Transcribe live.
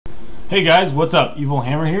Hey guys, what's up? Evil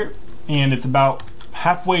Hammer here, and it's about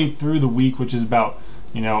halfway through the week, which is about,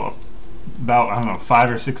 I don't know,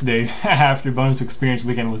 5 or 6 days after bonus experience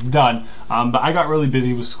weekend was done. But I got really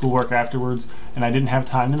busy with schoolwork afterwards, and I didn't have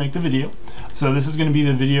time to make the video. So this is going to be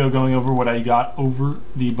the video going over what I got over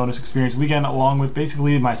the bonus experience weekend, along with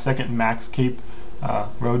basically my second Max Cape,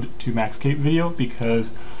 Road to Max Cape video,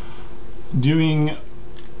 because doing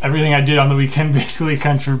everything I did on the weekend basically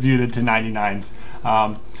contributed to 99s.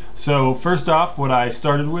 So first off, what I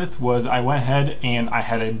started with was I went ahead and I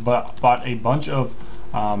had bought a bunch of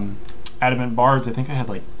adamant bars. I think I had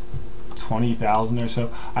like 20,000 or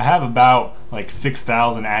so. I have about like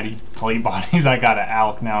 6,000 addy plate bodies I got at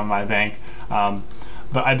ALK now in my bank. But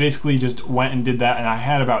I basically just went and did that, and I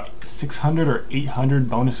had about 600 or 800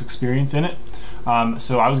 bonus experience in it.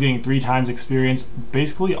 So I was getting 3 times experience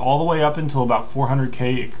basically all the way up until about 500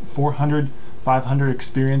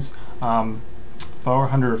 experience.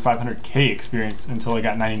 400 or 500k experience until I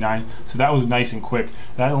got 99. So that was nice and quick.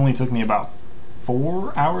 That only took me about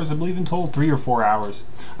 4 hours, I believe, in total, 3 or 4 hours.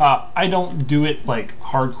 I don't do it like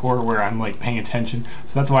hardcore where I'm like paying attention,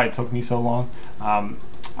 so that's why it took me so long.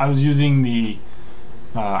 I was using the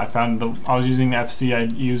I was using the FC I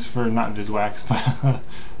use for not Viswax, but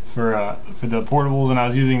for the portables, and I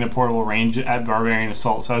was using the portable range at Barbarian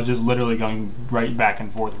Assault, so I was just literally going right back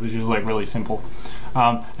and forth, which is like really simple.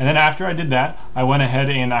 And then after I did that, I went ahead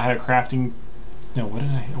and I had a crafting. No,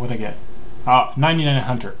 what did I get? 99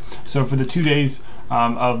 Hunter. So for the 2 days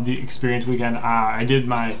of the experience weekend, I did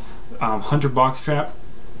my Hunter box trap.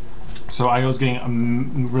 So I was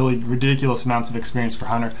getting really ridiculous amounts of experience for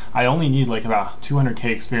Hunter. I only need like about 200k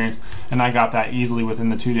experience, and I got that easily within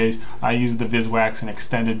the 2 days. I used the Viswax and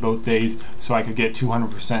extended both days so I could get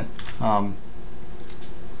 200%.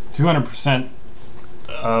 200%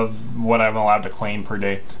 of what I'm allowed to claim per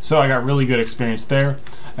day. So I got really good experience there.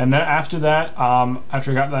 And then after that,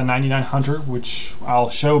 after I got the 99 Hunter, which I'll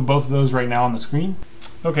show both of those right now on the screen.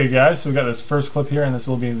 Okay guys, so we got this first clip here, and this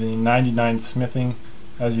will be the 99 smithing.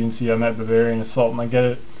 As you can see, I'm at Bavarian Assault and I get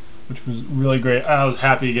it, which was really great. I was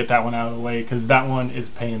happy to get that one out of the way because that one is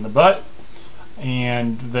a pain in the butt.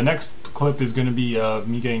 And the next clip is going to be of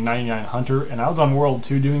me getting 99 Hunter, and I was on World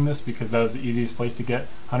 2 doing this because that was the easiest place to get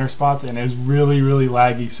Hunter spots, and it's really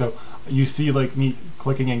laggy. So you see like me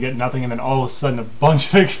clicking and get nothing, and then all of a sudden a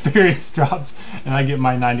bunch of experience drops and I get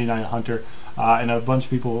my 99 Hunter. And a bunch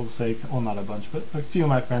of people will say, well, not a bunch, but a few of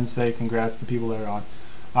my friends say congrats to people that are on.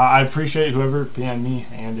 I appreciate whoever PM'd me,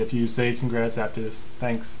 and if you say congrats after this,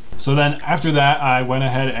 thanks. So then after that, I went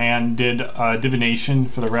ahead and did divination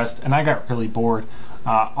for the rest, and I got really bored.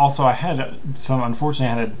 Also, I had unfortunately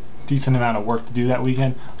I had a decent amount of work to do that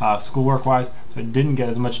weekend, schoolwork wise, so I didn't get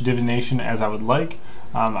as much divination as I would like.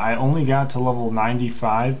 I only got to level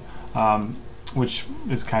 95, which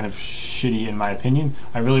is kind of shitty in my opinion.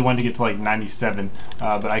 I really wanted to get to like 97,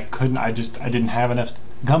 but I couldn't. I didn't have enough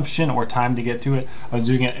gumption or time to get to it. I was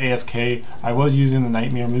doing it AFK. I was using the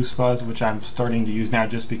Nightmare Moose Buzz, which I'm starting to use now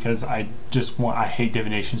just because I hate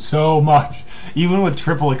divination so much. Even with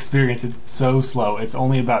triple experience, it's so slow. It's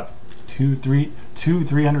only about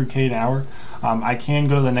 300k an hour. I can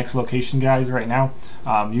go to the next location, guys, right now.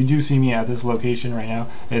 You do see me at this location right now.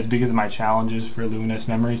 It's because of my challenges for Luminous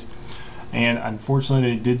Memories. And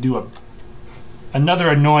unfortunately, they did do another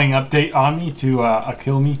annoying update on me to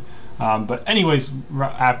kill me. But anyways,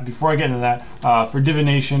 before I get into that, for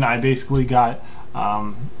divination, I basically got,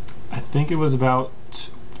 I think it was about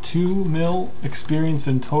 2 mil experience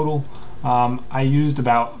in total. I used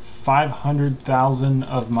about 500,000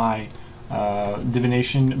 of my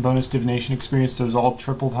bonus divination experience, so it was all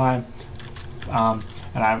triple time. And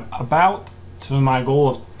I'm about to my goal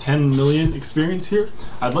of 10 million experience here.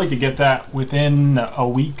 I'd like to get that within a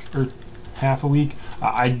week or half a week.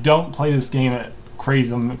 I don't play this game at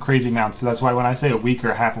crazy amounts, so that's why when I say a week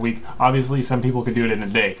or half a week, obviously some people could do it in a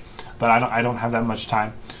day, but I don't have that much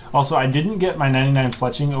time. Also, I didn't get my 99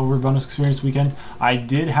 fletching over bonus experience weekend. I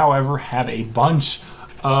did, however, have a bunch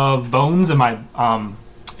of bones in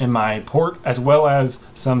my port, as well as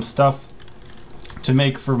some stuff to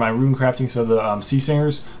make for my rune crafting, so the Sea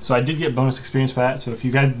Singers. So I did get bonus experience for that. So if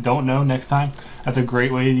you guys don't know, next time, that's a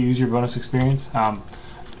great way to use your bonus experience.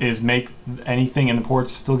 Is make anything in the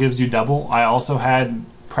ports, still gives you double. I also had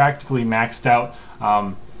practically maxed out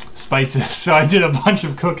spices, so I did a bunch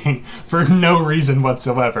of cooking for no reason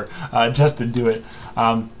whatsoever, just to do it.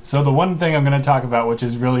 So the one thing I'm going to talk about, which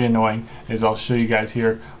is really annoying, is I'll show you guys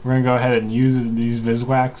here. We're going to go ahead and use these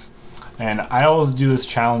Viswax, and I always do this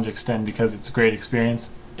challenge extend because it's a great experience.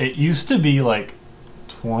 It used to be like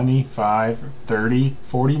 25, 30,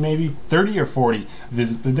 40 maybe? 30 or 40. I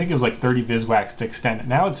think it was like 30 Viswax to extend it.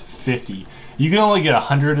 Now it's 50. You can only get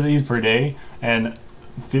 100 of these per day, and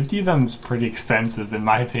 50 of them is pretty expensive in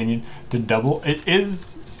my opinion to double. It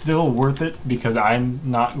is still worth it because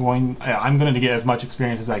I'm going to get as much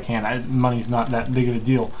experience as I can. Money's not that big of a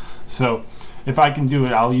deal. So if I can do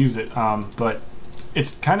it, I'll use it. But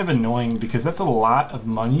it's kind of annoying because that's a lot of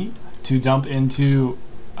money to dump into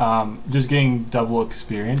just getting double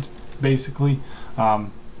experience basically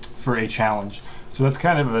for a challenge. So that's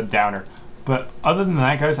kind of a downer. But other than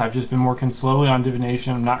that, guys, I've just been working slowly on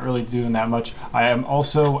divination. I'm not really doing that much. I am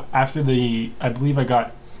also, after I believe I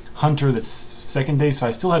got Hunter the second day, so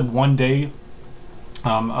I still had 1 day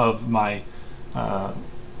of my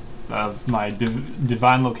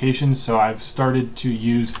divine location. So I've started to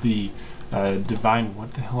use the divine,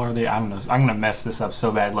 what the hell are they? I don't know. I'm gonna mess this up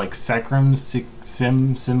so bad. Like sacrum,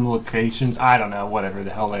 sim locations. I don't know. Whatever the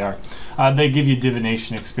hell they are. They give you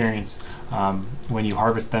divination experience when you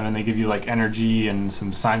harvest them, and they give you like energy and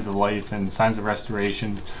some signs of life and signs of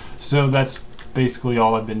restorations. So that's basically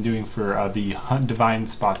all I've been doing for the divine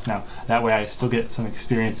spots now. That way I still get some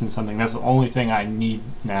experience in something. That's the only thing I need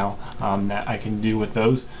now that I can do with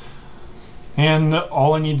those. And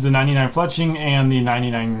all I need is the 99 fletching and the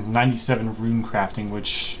 97 rune crafting,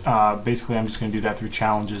 which basically I'm just going to do that through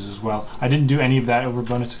challenges as well. I didn't do any of that over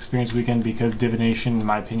bonus experience weekend because divination, in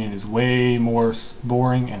my opinion, is way more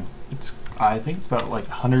boring, and I think it's about like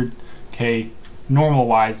 100k normal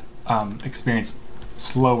wise experience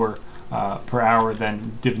slower per hour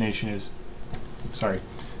than divination is. Sorry,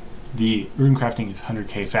 the rune crafting is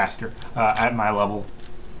 100k faster at my level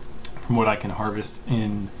from what I can harvest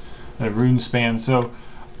in the rune span. So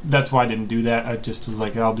that's why I didn't do that. I just was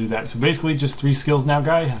like, I'll do that. So basically just 3 skills now,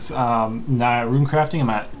 guys. Now rune crafting, I'm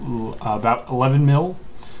at about 11 mil.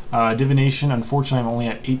 Divination, unfortunately, I'm only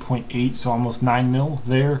at 8.8, so almost 9 mil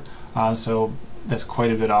there. So that's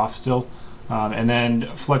quite a bit off still. And then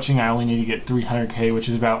fletching, I only need to get 300k, which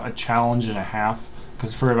is about a challenge and a half.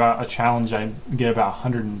 Because for about a challenge, I get about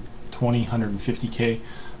 120, 150k,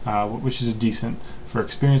 which is decent for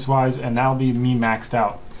experience-wise. And that'll be me maxed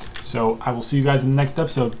out. So I will see you guys in the next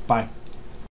episode. Bye.